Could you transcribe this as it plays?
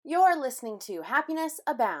You're listening to Happiness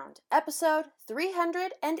Abound, episode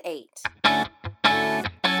 308.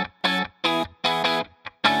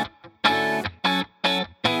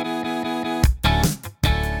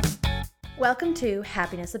 Welcome to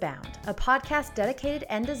Happiness Abound, a podcast dedicated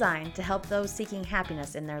and designed to help those seeking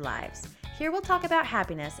happiness in their lives. Here we'll talk about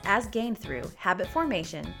happiness as gained through habit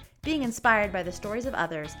formation, being inspired by the stories of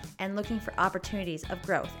others, and looking for opportunities of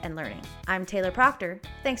growth and learning. I'm Taylor Proctor.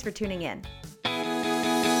 Thanks for tuning in.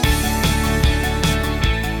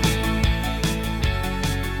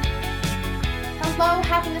 Hello,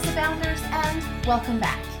 Happiness Abounders, and welcome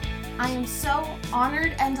back. I am so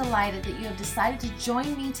honored and delighted that you have decided to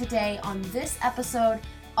join me today on this episode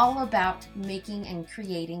all about making and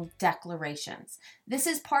creating declarations. This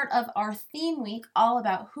is part of our theme week all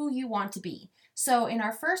about who you want to be. So in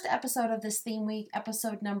our first episode of this theme week,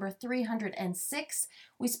 episode number 306,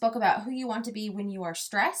 we spoke about who you want to be when you are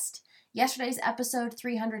stressed. Yesterday's episode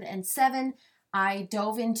 307, I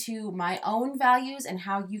dove into my own values and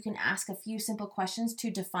how you can ask a few simple questions to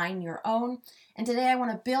define your own. And today I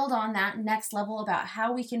want to build on that next level about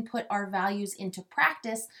how we can put our values into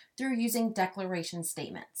practice through using declaration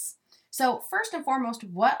statements. So first and foremost,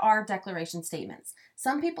 what are declaration statements?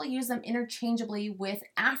 Some people use them interchangeably with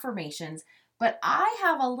affirmations, but I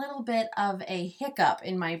have a little bit of a hiccup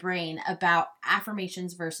in my brain about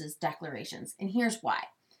affirmations versus declarations, and here's why.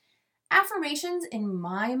 Affirmations, in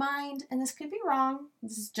my mind, and this could be wrong,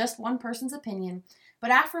 this is just one person's opinion,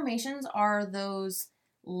 but affirmations are those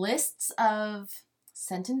lists of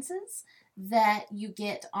sentences that you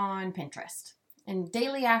get on Pinterest, and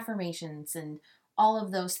daily affirmations and all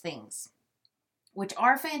of those things, which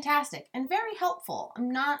are fantastic and very helpful.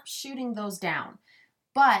 I'm not shooting those down,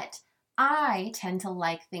 but I tend to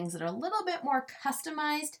like things that are a little bit more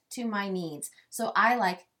customized to my needs. So I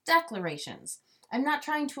like declarations. I'm not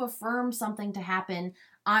trying to affirm something to happen.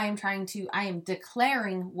 I am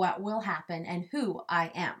declaring what will happen and who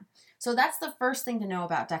I am. So that's the first thing to know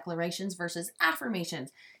about declarations versus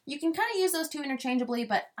affirmations. You can kind of use those two interchangeably,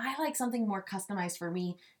 but I like something more customized for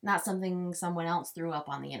me, not something someone else threw up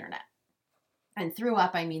on the internet. And threw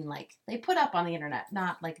up, I mean like they put up on the internet,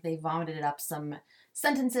 not like they vomited up some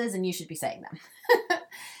sentences and you should be saying them.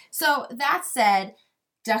 So that said,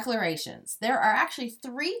 declarations. There are actually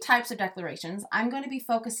 3 types of declarations. I'm going to be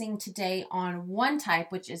focusing today on one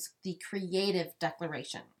type, which is the creative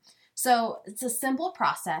declaration. So it's a simple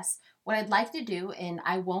process. What I'd like to do, and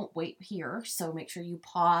I won't wait here, so make sure you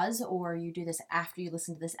pause or you do this after you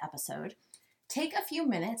listen to this episode. Take a few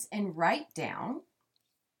minutes and write down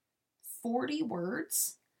 40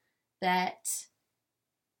 words that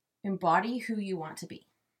embody who you want to be,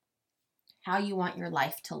 how you want your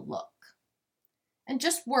life to look. And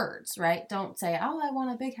just words, right? Don't say, oh, I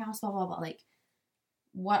want a big house, blah, blah, blah. Like,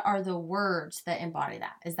 what are the words that embody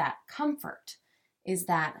that? Is that comfort? Is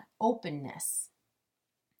that openness?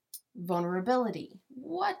 Vulnerability?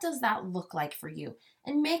 What does that look like for you?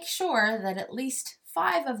 And make sure that at least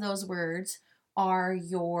 5 of those words are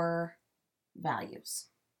your values,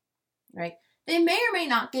 right? They may or may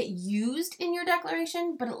not get used in your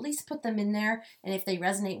declaration, but at least put them in there. And if they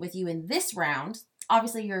resonate with you in this round,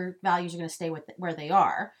 obviously your values are going to stay with where they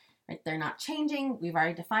are, right? They're not changing. We've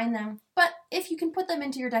already defined them. But if you can put them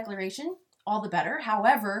into your declaration, all the better.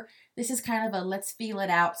 However, this is kind of a let's feel it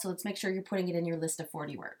out. So let's make sure you're putting it in your list of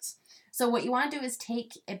 40 words. So what you want to do is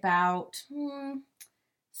take about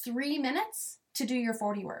 3 minutes to do your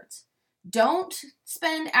 40 words. Don't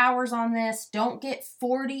spend hours on this. Don't get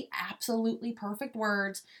 40 absolutely perfect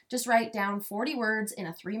words. Just write down 40 words in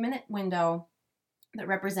a 3-minute window that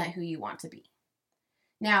represent who you want to be.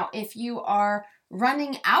 Now, if you are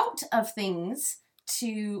running out of things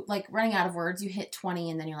running out of words, you hit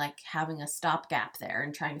 20 and then you're like having a stopgap there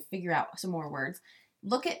and trying to figure out some more words.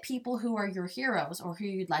 Look at people who are your heroes or who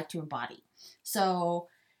you'd like to embody. So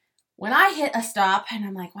when I hit a stop and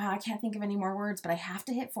I'm like, wow, I can't think of any more words, but I have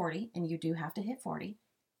to hit 40, and you do have to hit 40,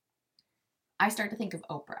 I start to think of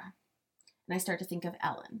Oprah, and I start to think of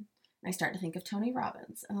Ellen, and I start to think of Tony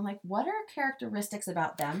Robbins. And I'm like, what are characteristics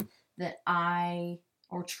about them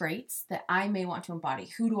or traits that I may want to embody?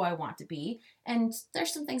 Who do I want to be? And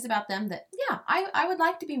there's some things about them that, I would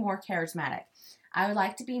like to be more charismatic. I would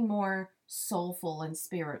like to be more soulful and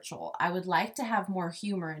spiritual. I would like to have more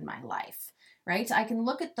humor in my life, right? I can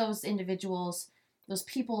look at those individuals, those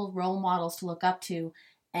people, role models to look up to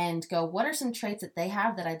and go, what are some traits that they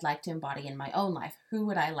have that I'd like to embody in my own life? Who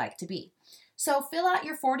would I like to be? So fill out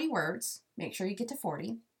your 40 words. Make sure you get to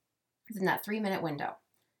 40 within that 3-minute window.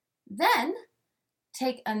 Then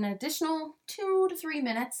take an additional 2 to 3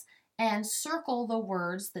 minutes and circle the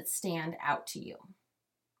words that stand out to you.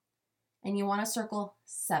 and you want to circle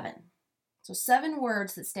 7. So 7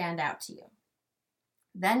 words that stand out to you.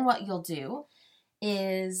 Then what you'll do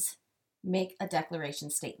is make a declaration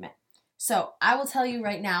statement. So I will tell you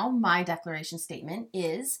right now, my declaration statement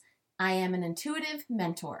is, I am an intuitive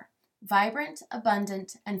mentor, vibrant,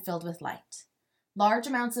 abundant, and filled with light. Large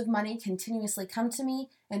amounts of money continuously come to me,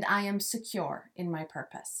 and I am secure in my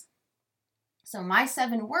purpose. So my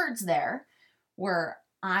 7 words there were,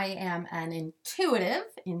 I am an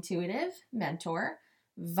intuitive mentor,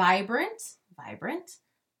 vibrant,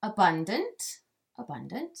 abundant,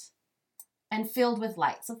 and filled with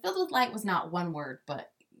light. So filled with light was not one word,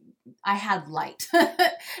 but I had light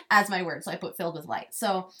as my word, so I put filled with light.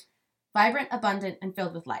 So vibrant, abundant, and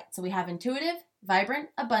filled with light. So we have intuitive, vibrant,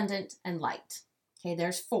 abundant, and light. Okay,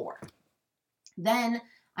 there's 4. Then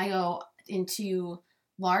I go into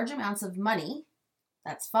large amounts of money.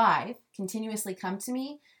 That's 5. Continuously come to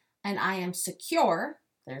me, and I am secure.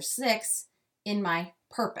 There's 6 in my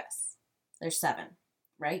purpose. There's 7,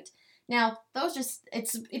 right? Now, those just,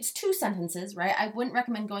 it's 2 sentences, right? I wouldn't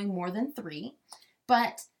recommend going more than 3,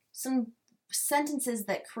 but some sentences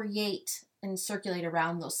that create and circulate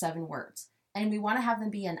around those 7 words. And we want to have them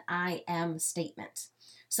be an I am statement.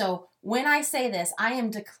 So when I say this, I am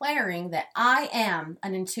declaring that I am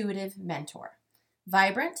an intuitive mentor,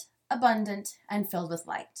 vibrant, abundant, and filled with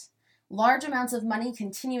light. Large amounts of money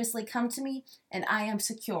continuously come to me, and I am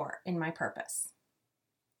secure in my purpose.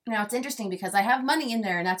 Now, it's interesting because I have money in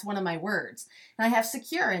there, and that's one of my words. And I have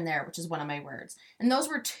secure in there, which is one of my words. And those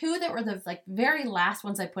were 2 that were the very last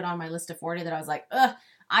ones I put on my list of 40 that I was like,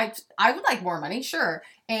 I would like more money, sure.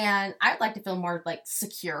 And I would like to feel more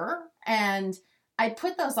secure. And I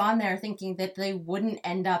put those on there thinking that they wouldn't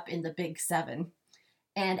end up in the big 7.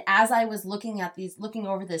 And as I was looking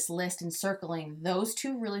over this list and circling, those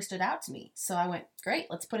 2 really stood out to me. So I went, great,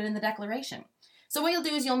 let's put it in the declaration. So what you'll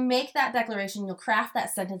do is you'll make that declaration, you'll craft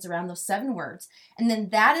that sentence around those 7 words, and then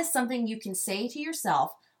that is something you can say to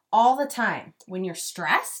yourself all the time. When you're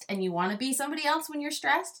stressed and you want to be somebody else when you're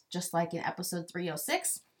stressed, just like in episode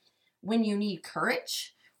 306, when you need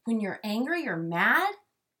courage, when you're angry or mad,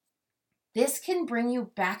 this can bring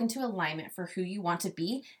you back into alignment for who you want to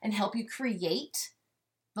be and help you create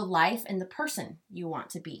the life and the person you want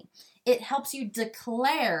to be. It helps you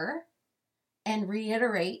declare and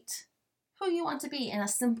reiterate who you want to be in a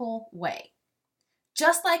simple way.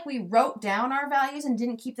 Just like we wrote down our values and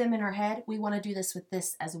didn't keep them in our head, we want to do this with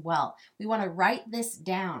this as well. We want to write this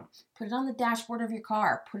down, put it on the dashboard of your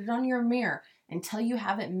car, put it on your mirror until you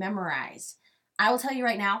have it memorized. I will tell you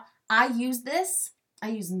right now, I use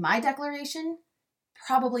my declaration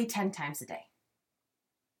probably 10 times a day.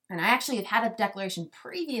 And I actually have had a declaration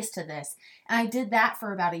previous to this, and I did that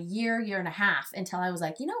for about a year and a half until I was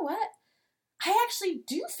like, you know what? I actually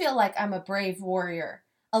do feel like I'm a brave warrior,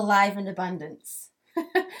 alive in abundance,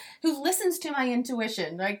 who listens to my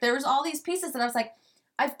intuition. There was all these pieces that I was like,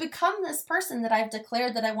 I've become this person that I've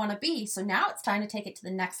declared that I want to be. So now it's time to take it to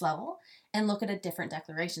the next level and look at a different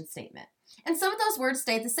declaration statement. And some of those words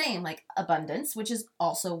stayed the same, like abundance, which is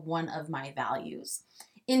also one of my values.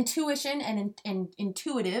 Intuition and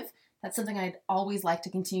intuitive, that's something I'd always like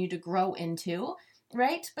to continue to grow into,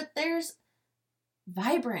 right? But there's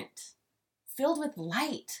vibrant, filled with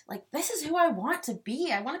light. This is who I want to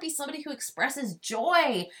be. I want to be somebody who expresses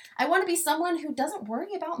joy. I want to be someone who doesn't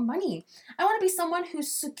worry about money. I want to be someone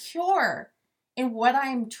who's secure in what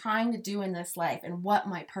I'm trying to do in this life and what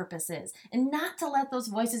my purpose is, and not to let those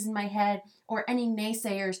voices in my head or any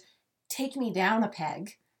naysayers take me down a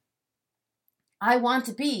peg. I want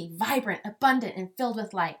to be vibrant, abundant, and filled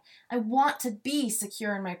with light. I want to be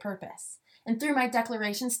secure in my purpose. And through my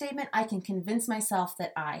declaration statement, I can convince myself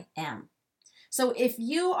that I am. So if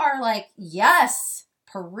you are like, yes,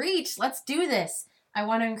 preach, let's do this, I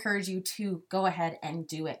want to encourage you to go ahead and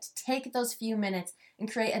do it. Take those few minutes and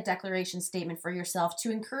create a declaration statement for yourself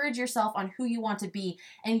to encourage yourself on who you want to be,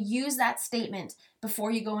 and use that statement before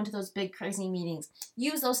you go into those big crazy meetings.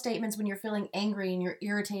 Use those statements when you're feeling angry and you're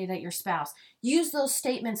irritated at your spouse. Use those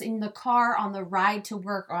statements in the car on the ride to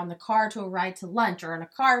work, or on the car to a ride to lunch, or on a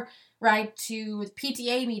car ride to a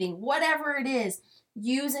PTA meeting, whatever it is.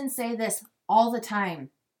 Use and say this all the time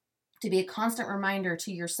to be a constant reminder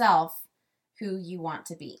to yourself who you want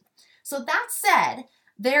to be. So that said,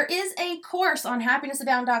 there is a course on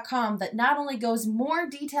happinessabound.com that not only goes more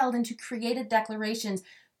detailed into creative declarations,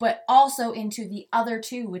 but also into the other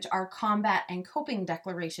 2, which are combat and coping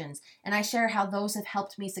declarations. And I share how those have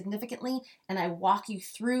helped me significantly, and I walk you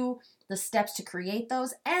through the steps to create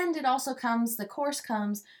those. And it also the course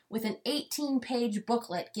comes with an 18-page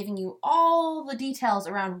booklet giving you all the details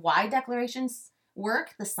around why declarations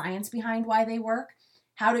work, the science behind why they work,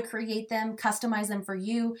 how to create them, customize them for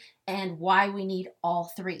you, and why we need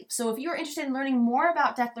all three. So if you're interested in learning more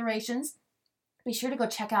about declarations, be sure to go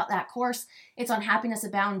check out that course. It's on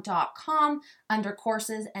happinessabound.com under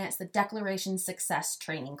courses, and it's the Declaration Success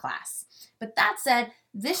Training class. But that said,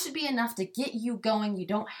 this should be enough to get you going. You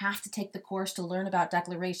don't have to take the course to learn about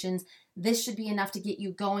declarations. This should be enough to get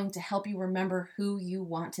you going to help you remember who you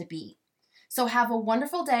want to be. So have a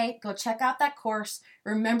wonderful day. Go check out that course.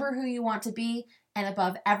 Remember who you want to be. And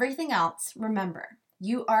above everything else, remember,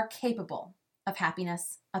 you are capable of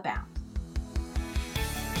happiness abound.